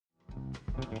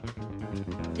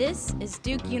This is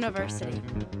Duke University.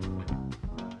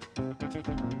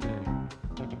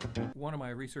 One of my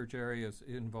research areas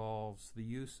involves the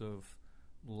use of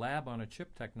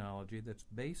lab-on-a-chip technology that's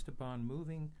based upon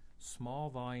moving small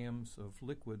volumes of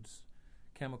liquids,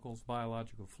 chemicals,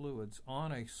 biological fluids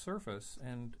on a surface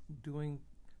and doing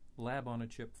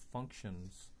lab-on-a-chip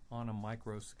functions on a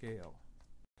micro scale.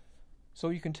 So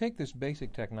you can take this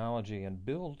basic technology and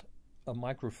build a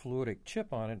microfluidic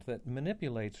chip on it that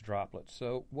manipulates droplets.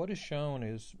 So what is shown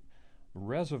is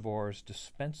reservoirs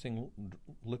dispensing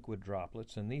liquid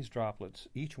droplets, and these droplets,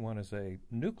 each one is a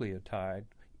nucleotide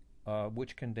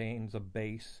which contains a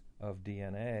base of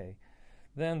DNA.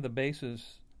 Then the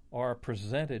bases are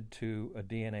presented to a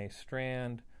DNA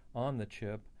strand on the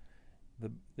chip.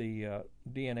 The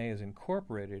DNA is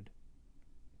incorporated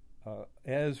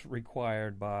as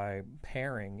required by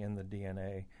pairing in the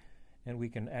DNA, and we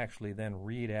can actually then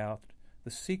read out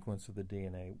the sequence of the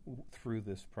DNA through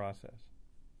this process.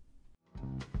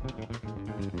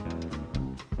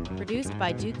 Produced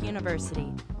by Duke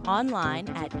University. Online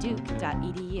at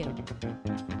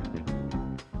duke.edu.